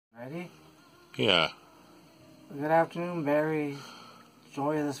Ready? Yeah. Good afternoon, Barry.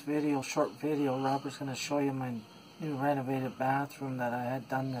 Enjoy this video, short video. Robert's going to show you my new renovated bathroom that I had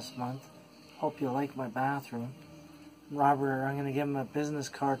done this month. Hope you like my bathroom. Robert, I'm going to give him a business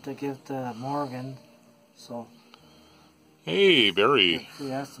card to give to Morgan. So, Hey, Barry.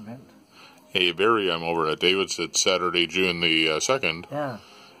 free estimate. Hey, Barry, I'm over at David's. It's Saturday, June the 2nd. Yeah.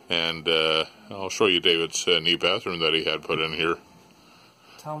 And I'll show you David's new bathroom that he had put in here.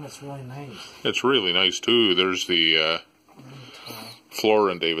 Tell him it's really nice. It's really nice, too. There's the floor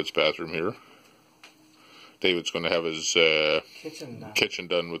in David's bathroom here. David's going to have his kitchen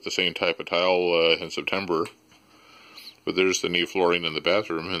done with the same type of tile in September. But there's the new flooring in the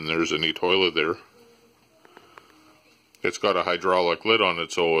bathroom, and there's a new toilet there. It's got a hydraulic lid on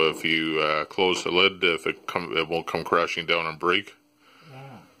it, so if you close the lid, it won't come crashing down and break.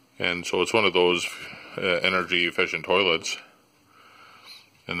 Yeah. And so it's one of those energy efficient toilets.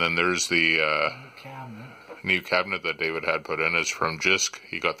 And then there's the new cabinet that David had put in. It's from Jysk.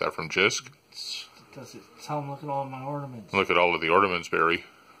 He got that from Jysk. Tell him, look at all my ornaments. Look at all of the ornaments, Barry.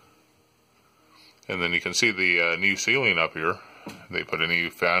 And then you can see the new ceiling up here. They put a new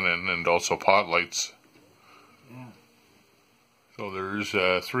fan in and also pot lights. Yeah. So there's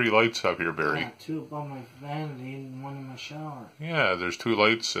 3 lights up here, Barry. Yeah, 2 above my vanity and 1 in my shower. Yeah, there's 2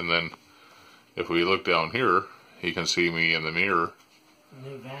 lights, and then if we look down here, you can see me in the mirror.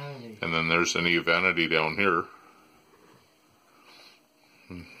 New vanity. And then there's a new vanity down here.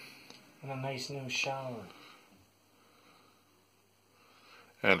 And a nice new shower.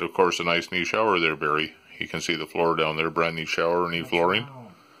 And of course a nice new shower there, Barry. You can see the floor down there, brand new shower, new flooring.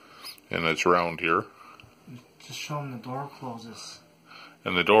 And it's round here. Just show him the door closes.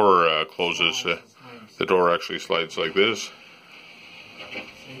 And the door closes. The door actually slides like this.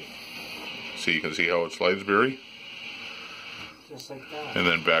 So you can see how it slides, Barry. Just like that. And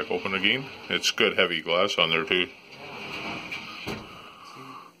then back open again. It's good heavy glass on there too.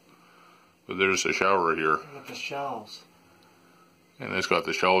 But there's the shower here. With the shelves. And it's got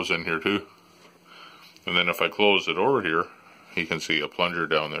the shelves in here too. And then if I close the door here, you can see a plunger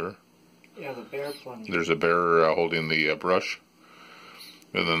down there. Yeah, the bear plunger. There's a bear holding the brush.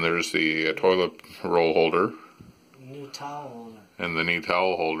 And then there's the toilet roll holder. New towel holder. And the new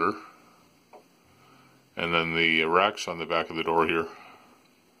towel holder. And then the racks on the back of the door here.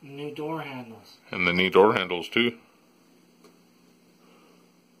 New door handles. And the new door handles too.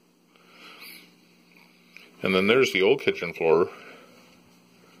 And then there's the old kitchen floor.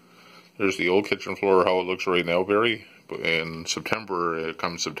 There's the old kitchen floor, how it looks right now, Barry. In September,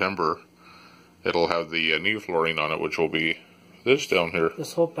 come September, it'll have the new flooring on it, which will be this down here.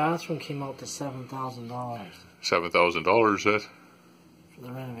 This whole bathroom came out to $7,000. $7,000, that? For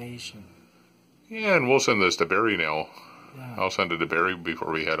the renovation. Yeah, and we'll send this to Barry now. Yeah. I'll send it to Barry before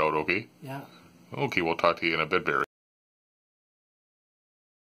we head out, okay? Yeah. Okay, we'll talk to you in a bit, Barry.